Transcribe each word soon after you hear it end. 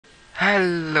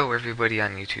Hello everybody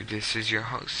on YouTube, this is your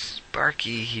host,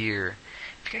 Sparky here.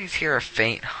 If you guys hear a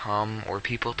faint hum or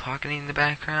people talking in the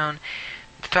background,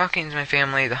 the talking is my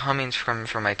family, the humming's from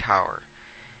my tower.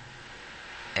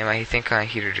 And I think my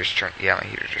heater just turned, my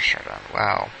heater just turned on.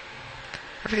 Wow.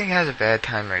 Everything has a bad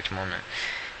time right at the moment.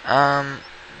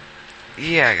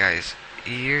 Yeah guys,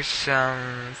 here's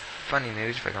some funny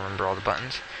news if I can remember all the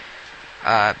buttons.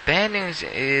 Bad news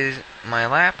is my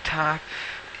laptop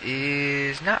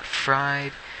is not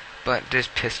fried, but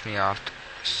just pissed me off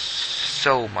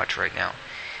so much right now.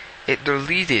 It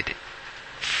deleted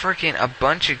freaking a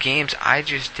bunch of games I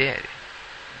just did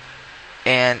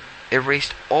and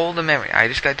erased all the memory. I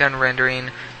just got done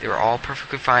rendering. They were all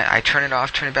perfectly fine. I turn it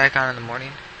off, turn it back on in the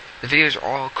morning. The videos are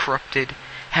all corrupted.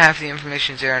 Half the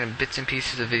information's there and bits and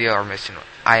pieces of video are missing.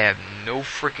 I have no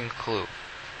freaking clue.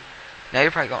 Now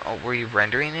you're probably going, oh, were you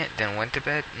rendering it, then went to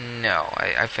bed? No,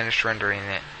 I finished rendering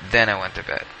it, then I went to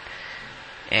bed.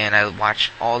 And I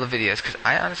watched all the videos, because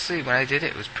I honestly, when I did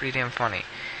it, it was pretty damn funny.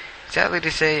 Sadly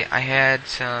to say, I had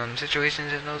some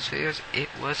situations in those videos, it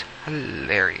was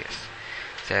hilarious.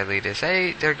 Sadly to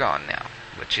say, they're gone now,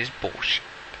 which is bullshit.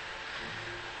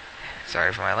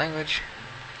 Sorry for my language.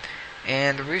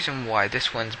 And the reason why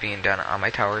this one's being done on my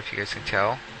tower, if you guys can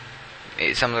tell,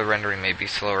 some of the rendering may be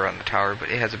slower on the tower, but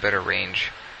it has a better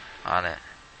range on it.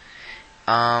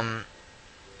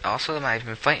 Also, I've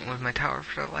been fighting with my tower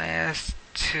for the last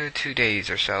two days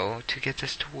or so to get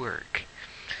this to work.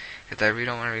 Because I really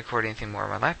don't want to record anything more on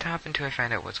my laptop until I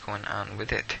find out what's going on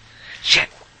with it. Shit!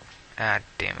 Ah,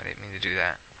 damn it, I didn't mean to do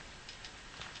that.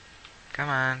 Come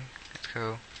on, let's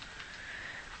go.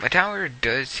 My tower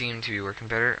does seem to be working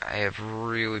better. I have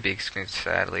really big screens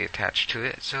sadly attached to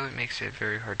it, so it makes it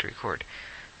very hard to record.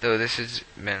 Though this has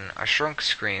been a shrunk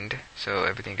screened, so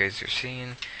everything you guys are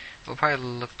seeing will probably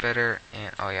look better.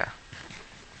 And oh yeah,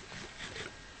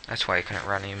 that's why I couldn't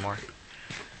run anymore.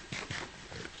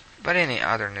 But any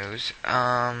other news,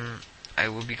 I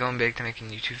will be going back to making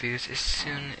YouTube videos as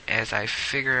soon as I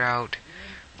figure out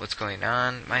what's going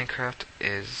on. Minecraft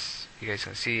is, you guys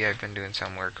can see, I've been doing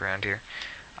some work around here.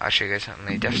 I'll show you guys how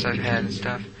many deaths I've had and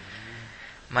stuff.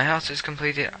 My house is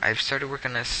completed. I've started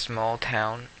working in a small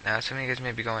town. Now some of you guys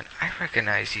may be going, I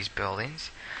recognize these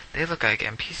buildings. They look like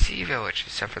NPC villages,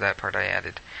 except for that part I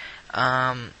added.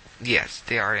 Yes,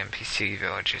 they are NPC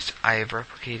villages. I have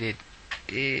replicated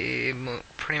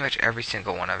pretty much every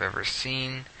single one I've ever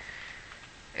seen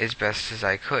as best as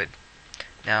I could.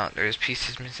 Now, there's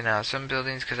pieces missing out of some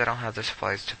buildings because I don't have the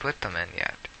supplies to put them in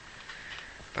yet.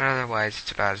 But otherwise,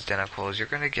 it's about as identical as you're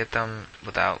going to get them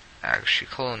without actually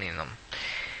cloning them.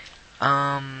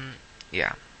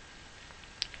 Yeah.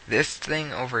 This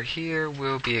thing over here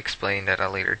will be explained at a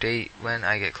later date when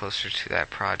I get closer to that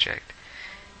project.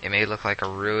 It may look like a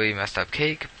really messed up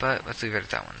cake, but let's leave it at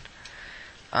that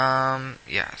one.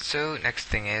 Yeah, so next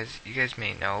thing is, you guys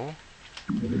may know,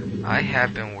 I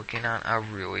have been working on a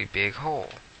really big hole,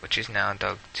 which is now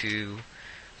dug to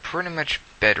pretty much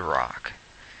bedrock.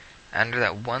 Under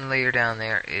that one layer down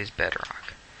there is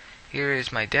bedrock. Here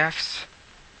is my depths.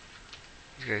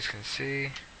 As you guys can see.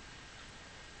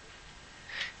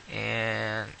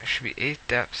 And there should be 8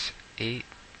 depths. 8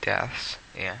 deaths.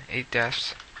 Yeah, 8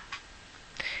 deaths.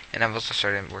 And I've also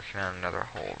started working on another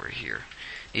hole over here.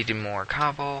 Needed more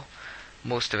cobble.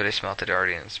 Most of it I smelted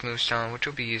already in smooth stone, which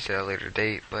will be used at a later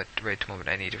date, but right at the moment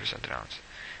I need it for something else.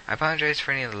 I apologize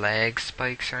for any lag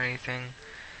spikes or anything.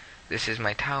 This is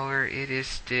my tower. It is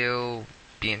still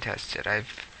being tested.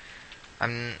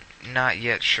 I'm not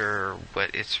yet sure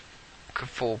what its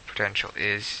full potential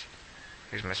is.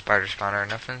 Here's my spider spawner.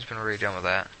 Nothing's been really done with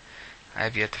that. I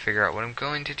have yet to figure out what I'm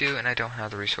going to do, and I don't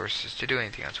have the resources to do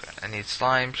anything else with it. I need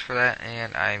slimes for that,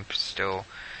 and I'm still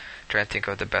trying to think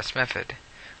of the best method.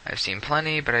 I've seen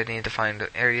plenty, but I need to find an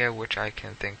area which I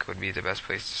can think would be the best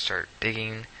place to start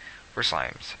digging for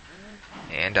slimes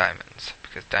and diamonds.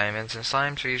 Because diamonds and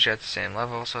slimes are usually at the same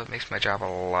level, so it makes my job a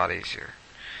lot easier.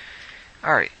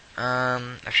 Alright,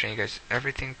 I've shown you guys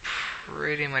everything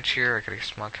pretty much here. I got a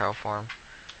small cow farm.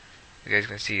 You guys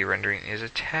can see rendering is a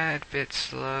tad bit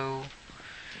slow,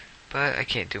 but I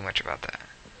can't do much about that.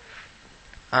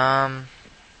 And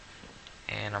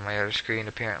on my other screen,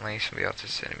 apparently, somebody else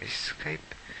is sending me Skype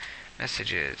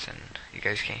messages, and you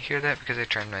guys can't hear that because I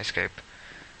turned my Skype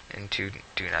into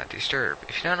Do Not Disturb.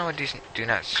 If you don't know what Do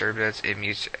Not Disturb does, it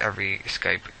mutes every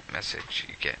Skype message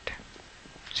you get.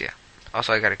 So yeah.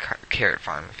 Also, I got a carrot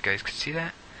farm, if you guys could see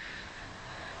that.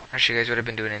 I'll show you guys what I've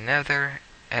been doing in Nether.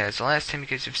 As the last time you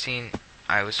guys have seen,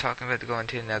 I was talking about going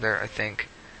to Nether, I think.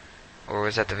 Or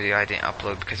was that the video I didn't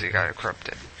upload because it got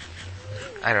corrupted?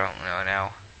 I don't know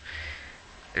now.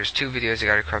 There's 2 videos that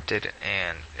got corrupted,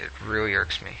 and it really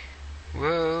irks me.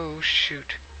 Whoa,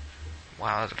 shoot.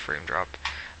 Wow, that's a frame drop.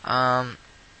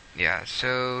 Yeah,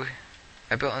 so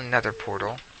I built another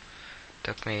portal.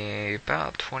 Took me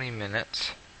about 20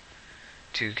 minutes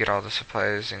to get all the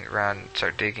supplies and around and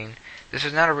start digging. This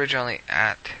was not originally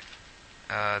at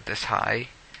this high.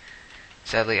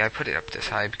 Sadly, I put it up this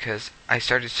high because I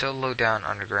started so low down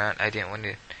underground, I didn't want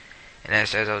to. And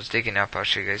as I was digging up, I'll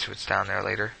show you guys what's down there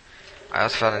later. I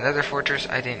also found another fortress.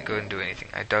 I didn't go and do anything.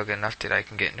 I dug enough that I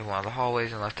can get into one of the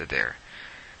hallways and left it there.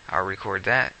 I'll record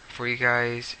that for you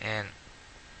guys, and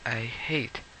I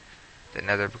hate the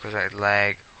nether because I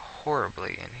lag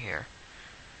horribly in here.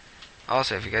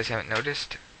 Also, if you guys haven't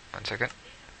noticed, one second,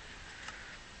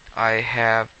 I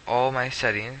have all my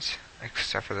settings,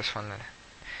 except for this one,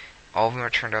 all of them are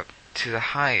turned up to the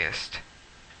highest.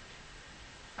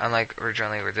 Unlike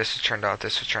originally where this was turned off,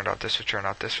 this was turned off, this was turned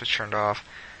off, this was turned off,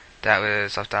 that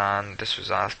was left on, this was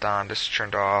left on, this was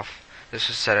turned off, this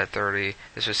was set at 30,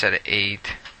 this was set at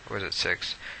 8, or was it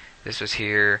 6? This was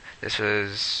here, this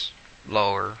was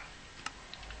lower.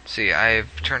 See,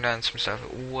 I've turned on some stuff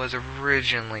that was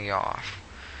originally off.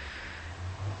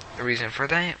 The reason for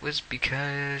that was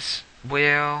because,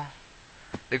 well,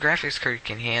 the graphics card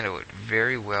can handle it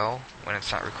very well when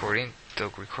it's not recording.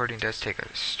 The recording does take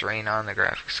a strain on the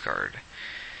graphics card.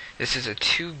 This is a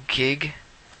 2 gig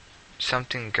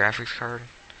something graphics card.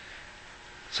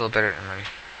 It's a little better. And my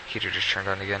heater just turned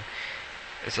on again.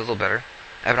 It's a little better.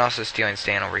 I have an also stealing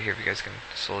stand over here if you guys can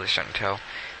slowly start to tell.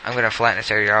 I'm going to flatten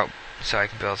this area out so I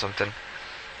can build something.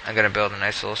 I'm going to build a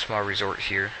nice little small resort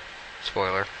here.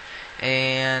 Spoiler.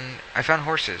 And I found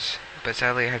horses, but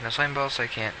sadly I have no slime balls, so I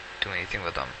can't do anything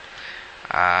with them.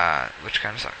 Which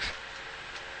kind of sucks.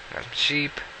 Got some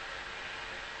sheep.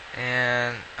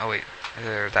 And, oh wait,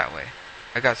 they're that way.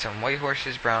 I got some white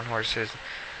horses, brown horses.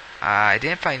 I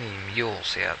didn't find any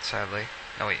mules yet, sadly.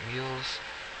 No, wait, mules?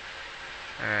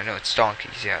 No, it's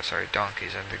donkeys. Yeah, sorry,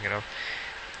 donkeys I'm thinking of.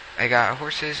 I got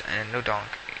horses and no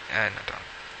donkey.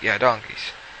 Yeah,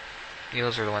 donkeys.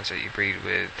 Mules are the ones that you breed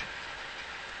with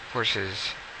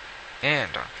horses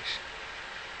and donkeys.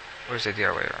 Or is it the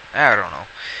other way around? I don't know.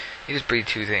 You just breed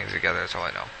 2 things together, that's all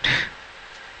I know.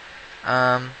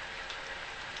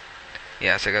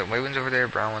 Yeah, so I got white ones over there,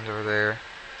 brown ones over there.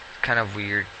 Kind of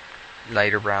weird,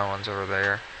 lighter brown ones over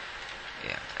there.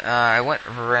 Yeah. I went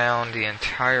around the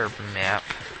entire map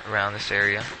around this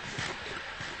area.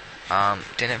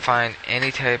 Didn't find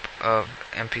any type of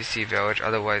NPC village,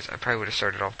 otherwise I probably would have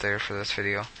started off there for this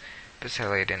video. But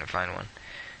sadly I didn't find one.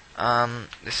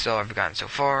 This is all I've gotten so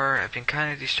far. I've been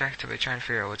kind of distracted by trying to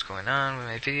figure out what's going on with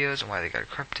my videos and why they got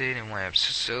corrupted and why I'm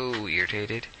so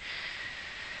irritated.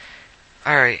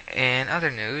 Alright, in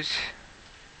other news,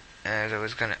 as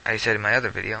I said in my other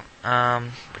video,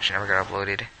 which never got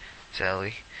uploaded,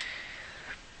 sadly,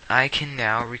 I can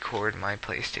now record my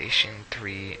PlayStation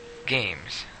 3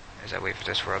 games, as I wait for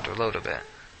this world to load a bit.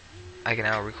 I can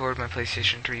now record my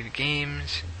PlayStation 3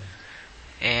 games,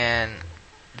 and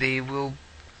they will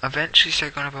eventually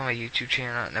start going up on my YouTube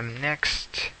channel in the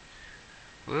next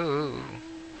 4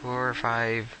 or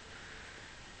 5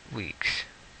 weeks.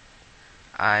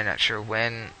 I'm not sure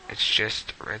when. It's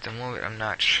just right at the moment I'm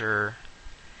not sure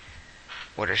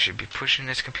what I should be pushing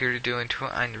this computer to do until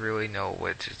I really know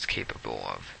what it's capable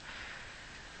of.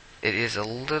 It is a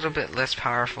little bit less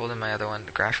powerful than my other one.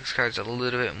 The graphics card's a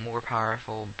little bit more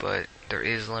powerful, but there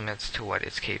is limits to what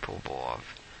it's capable of.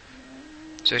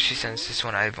 Especially since this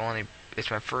one it's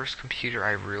my first computer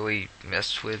I really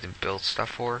messed with and built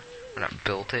stuff for. Well, not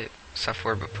built it, stuff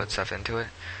for, but put stuff into it.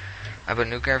 I put a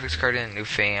new graphics card in, a new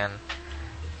fan.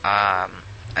 I'm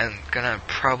gonna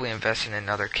probably invest in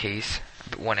another case,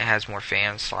 one that has more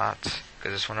fan slots,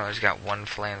 because this one always got one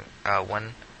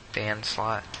fan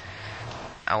slot.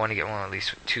 I want to get one at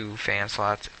least with 2 fan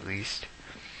slots at least.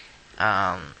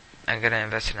 I'm gonna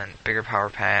invest in a bigger power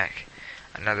pack,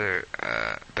 another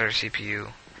better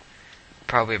CPU,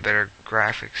 probably a better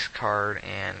graphics card,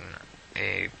 and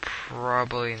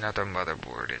probably another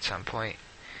motherboard at some point.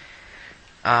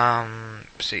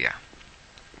 So yeah.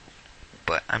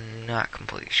 But I'm not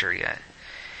completely sure yet.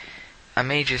 I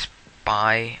may just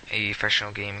buy a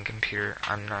professional gaming computer.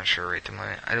 I'm not sure right at the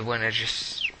moment. I want to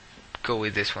just go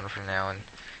with this one for now and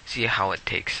see how it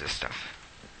takes this stuff.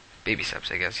 Baby steps,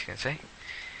 I guess you can say.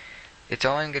 It's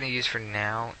all I'm going to use for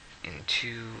now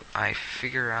until I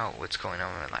figure out what's going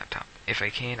on with my laptop. If I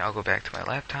can, I'll go back to my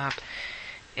laptop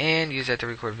and use that to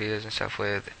record videos and stuff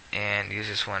with, and use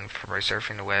this one for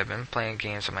surfing the web and playing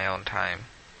games on my own time.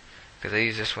 Because I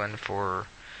use this one for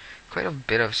quite a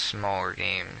bit of smaller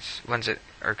games. Ones that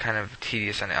are kind of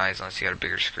tedious on the eyes unless you got a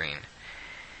bigger screen.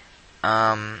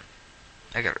 I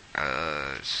got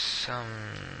some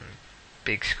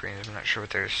big screens. I'm not sure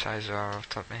what their size are off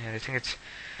the top of my head. I think it's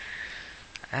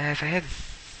if I had to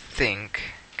think,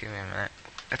 give me a minute.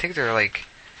 I think they're like,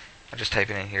 I'll just type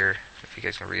it in here if you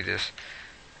guys can read this.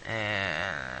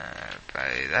 And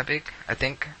by that big, I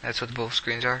think that's what both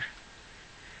screens are.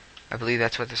 I believe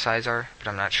that's what the size are, but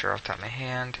I'm not sure off the top of my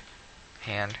head,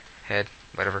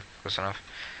 whatever, close enough.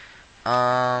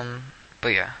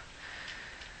 But yeah.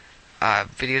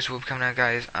 Videos will be coming out,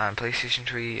 guys, on PlayStation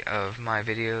 3 of my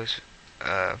videos,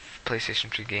 PlayStation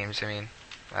 3 games, I mean.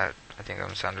 I think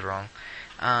I sounded wrong.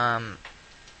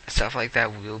 Stuff like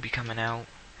that will be coming out.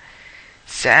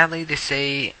 Sadly to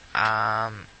say,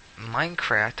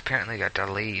 Minecraft apparently got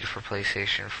delayed for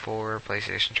PlayStation 4,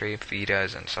 PlayStation 3,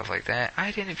 Vitas, and stuff like that.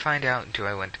 I didn't find out until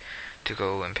I went to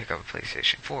go and pick up a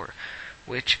PlayStation 4,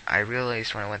 which I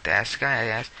realized when I went to ask the guy. I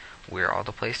asked, where are all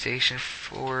the PlayStation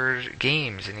 4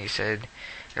 games? And he said,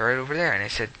 they're right over there. And I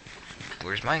said,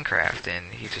 where's Minecraft?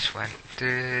 And he just went,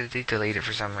 they delayed it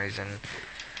for some reason.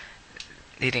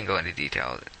 He didn't go into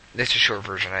detail. That's a short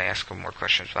version. I asked him more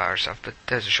questions about our stuff, but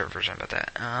that's a short version about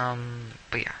that.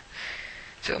 But yeah.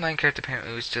 So Minecraft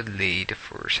apparently was delayed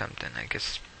for something. I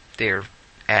guess they're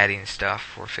adding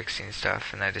stuff or fixing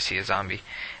stuff, and I just see a zombie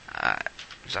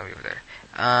over there.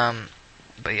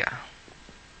 But yeah.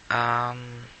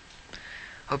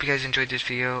 Hope you guys enjoyed this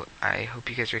video. I hope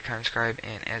you guys subscribe,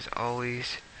 and as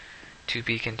always, to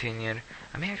be continued.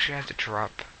 I may actually have to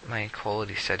drop my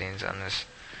quality settings on this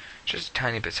just a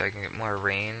tiny bit so I can get more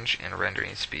range and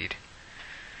rendering speed.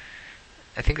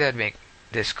 I think that'd make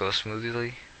this go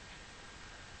smoothly.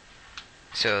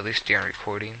 So at least during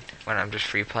recording, when I'm just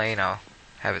free playing, I'll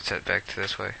have it set back to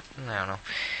this way. I don't know.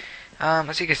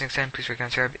 I'll see you guys next time. Please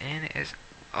subscribe, and as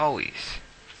always,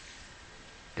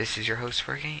 this is your host,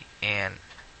 Sparky, and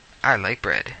I like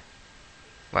bread.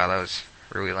 Wow, that was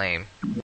really lame.